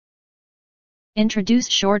Introduce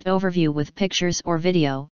short overview with pictures or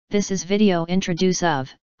video. This is video introduce of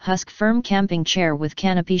Huskfirm camping chair with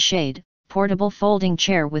canopy shade, portable folding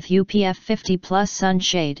chair with UPF 50+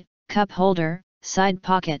 sunshade, cup holder, side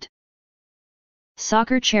pocket.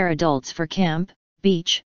 Soccer chair adults for camp,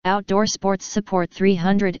 beach, outdoor sports support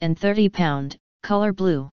 330 pound, color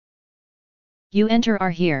blue. You enter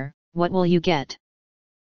are here, what will you get?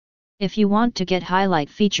 If you want to get highlight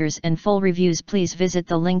features and full reviews, please visit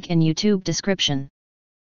the link in YouTube description.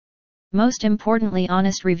 Most importantly,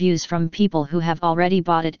 honest reviews from people who have already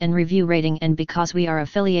bought it and review rating, and because we are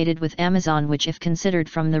affiliated with Amazon, which if considered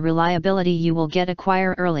from the reliability you will get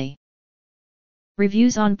acquire early.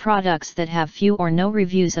 Reviews on products that have few or no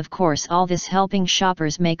reviews, of course, all this helping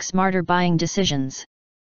shoppers make smarter buying decisions.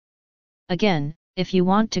 Again, if you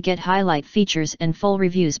want to get highlight features and full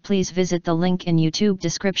reviews, please visit the link in YouTube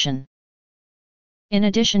description. In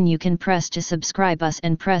addition, you can press to subscribe us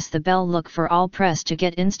and press the bell look for all press to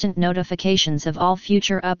get instant notifications of all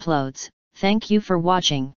future uploads. Thank you for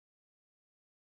watching.